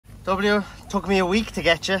W, took me a week to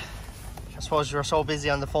get you. I suppose you were so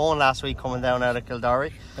busy on the phone last week coming down out of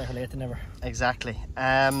Kildare. Better late than never. Exactly.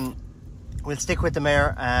 We'll stick with the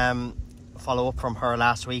mare. Follow up from her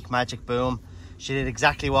last week, Magic Boum. She did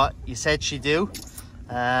exactly what you said she'd do.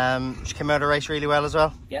 She came out of the race really well as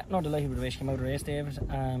well. Yeah, no, delighted with the way she came out of the race, David.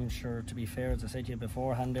 Sure, to be fair, as I said to you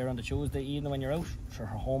beforehand there on the Tuesday evening when you're out, sure,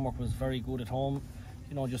 her homework was very good at home.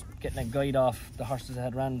 You know, just getting a guide off the horses that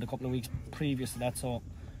had ran the couple of weeks previous to that, so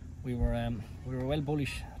we were well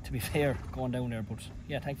bullish, to be fair, going down there. But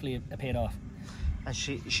yeah, thankfully it paid off. And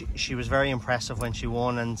she was very impressive when she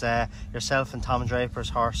won, and yourself and Tom Draper's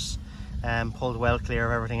horse pulled well clear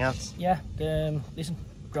of everything else. Yeah, listen,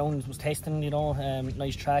 ground was testing, you know,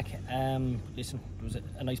 nice track. Listen, there was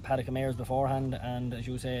a nice paddock of mares beforehand, and as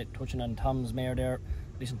you say, touching on Tom's mare there,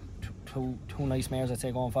 listen, two nice mares I'd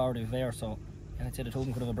say going forward if there, so yeah, I'd say the two of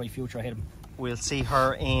them could have a bright future ahead of them. We'll see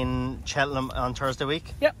her in Cheltenham on Thursday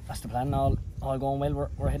week. Yeah, that's the plan. All going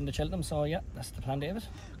well, we're heading to Cheltenham, so yeah, that's the plan, David.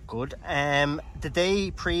 Good. The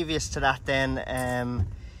day previous to that then,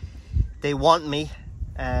 They Want Me,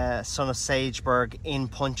 son of Sageberg in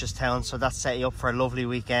Punchestown, so that set you up for a lovely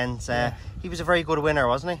weekend. Yeah. He was a very good winner,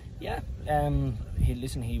 wasn't he? Yeah.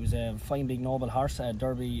 He was a fine big noble horse, a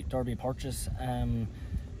Derby purchase.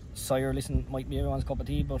 Sire, listen, might be everyone's cup of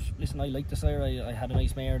tea, but listen, I like the sire. I had a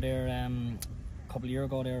nice mare there a couple of years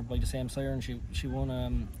ago there by the same sire, and she won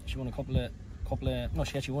a couple of no,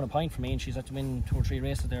 she actually won a point for me, and she's had to win 2 or 3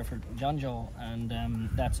 races there for John Joe, and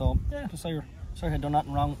that's all. Yeah, the sire had done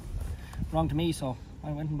nothing wrong to me, so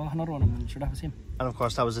I went and bought another one, and sure, that was him. And of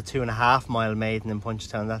course that was a 2.5 mile maiden in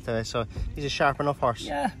Punchestown that day, so he's a sharp enough horse.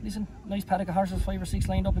 Yeah, listen, nice paddock of horses, 5 or 6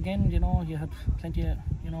 lined up again, you know, you had plenty of,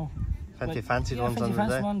 you know, plenty of fancied ones on the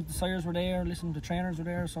day. Ones. The sires were there, listen, the trainers were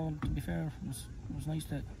there, so to be fair, it was nice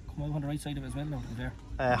to come out on the right side of it as well now, to be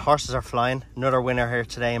fair. Horses are flying. Another winner here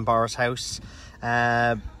today in Boris House.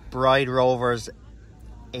 Bride Rovers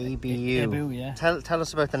ABU. Yeah. Tell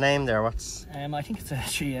us about the name there. What's? I think it's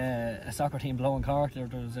actually a soccer team below in Cork. There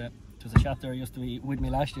was a chap there used to be with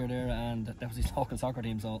me last year there, and that was his local soccer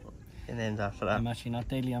team, so He named after that. I'm actually not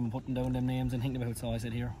daily, I'm putting down them names and thinking about it, so I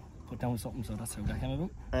said here, put down something, so that's how that came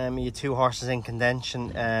about. You 2 horses in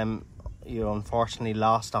contention. You unfortunately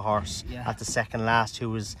lost a horse at the second last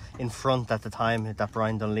who was in front at the time that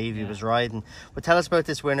Brian Dunleavy was riding. But tell us about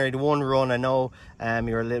this winner. He had one run. I know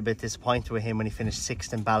you were a little bit disappointed with him when he finished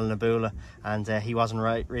 6th in Ballinaboula, and he wasn't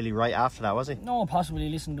really right after that, was he? No, possibly.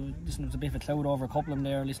 Listen, there was a bit of a cloud over a couple of them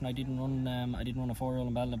there. Listen, I didn't run a 4-year-old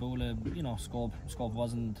in Ballinaboula. You know, scope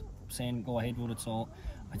wasn't saying go ahead with it, so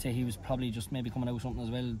I'd say he was probably just maybe coming out with something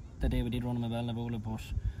as well the day we did run him in Ballinaboula, but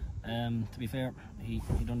to be fair, he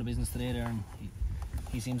done the business today there, and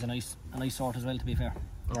he seems a nice sort as well, to be fair.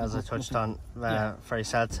 As I touched on, very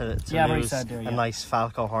sad to lose very sad there, a nice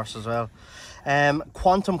Falco horse as well.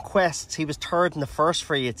 Quantum Quest, he was 3rd in the first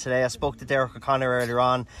for you today. I spoke to Derek O'Connor earlier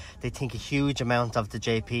on. They think a huge amount of the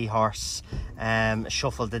JP horse.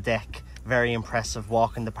 Shuffled the deck. Very impressive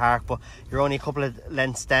walk in the park, but you're only a couple of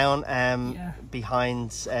lengths down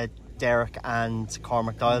behind Derek and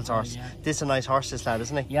Cormac Doyle's horse. This is a nice horse, this lad,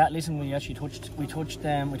 isn't he? Yeah, listen, we actually touched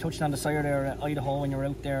on the sire there at Idaho when you were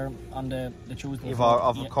out there on the Tuesday.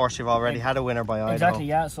 Of course, you've already had a winner by Idaho. Exactly,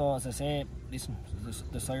 yeah. So as I say, listen,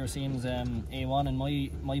 the sire seems A1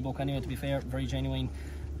 in my book anyway. To be fair, very genuine.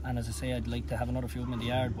 And as I say, I'd like to have another few of them in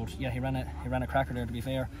the yard. But yeah, he ran a cracker there. To be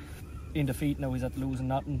fair, in defeat now he's at losing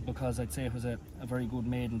nothing, because I'd say it was a very good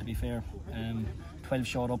maiden. To be fair, 12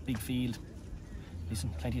 showed up, big field. Listen,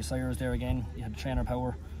 plenty of sires there again. You had the trainer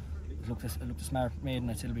power. It looked a smart maiden.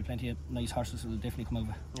 I'd say there'll be plenty of nice horses that will definitely come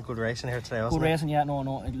over. Good racing here today, wasn't it? Good racing, yeah. No,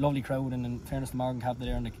 a lovely crowd, and in fairness to Morgan Captain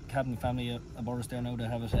there and the Captain family of Boris there now, to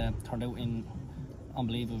have it turned out in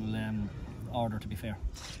unbelievable order, to be fair.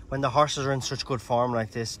 When the horses are in such good form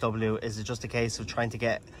like this, W, is it just a case of trying to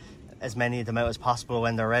get as many of them out as possible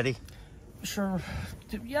when they're ready? Sure,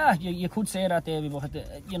 yeah, you could say that, Davey, but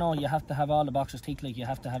you know, you have to have all the boxes ticked. Like, you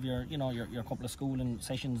have to have your couple of schooling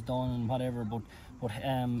sessions done and whatever, but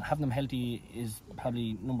having them healthy is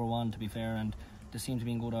probably number one, to be fair, and they seem to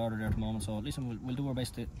be in good order there at the moment. So listen, we'll do our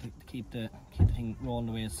best to keep the thing rolling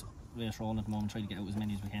the way it's rolling at the moment. Try to get out as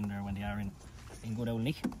many as we can there when they are in good old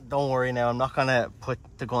nick. Don't worry now, I'm not going to put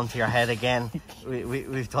the gun to your head again.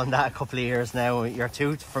 We've done that a couple of years now. You're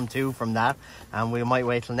 2 from that, and we might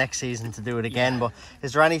wait till next season to do it again. But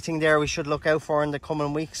is there anything there we should look out for in the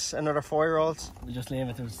coming weeks? Another 4-year-olds? We'll just leave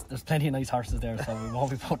it. There's plenty of nice horses there, so we won't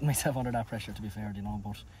be putting myself under that pressure, to be fair, you know.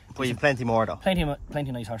 But you've plenty more though. Plenty of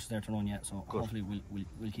nice horses there to run yet. So good. Hopefully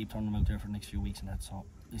we'll keep turning them out there for the next few weeks and that. So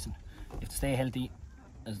listen, if to stay healthy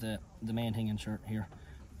is the main thing, and sure, here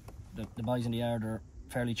the boys in the yard are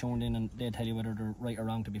fairly tuned in, and they'll tell you whether they're right or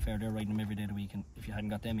wrong. To be fair, they're riding them every day of the week, and if you hadn't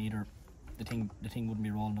got them either, the thing wouldn't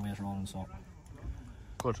be rolling the way it's rolling. So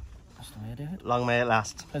good. That's the way, David. Long may it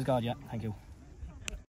last. Praise God, yeah. Thank you.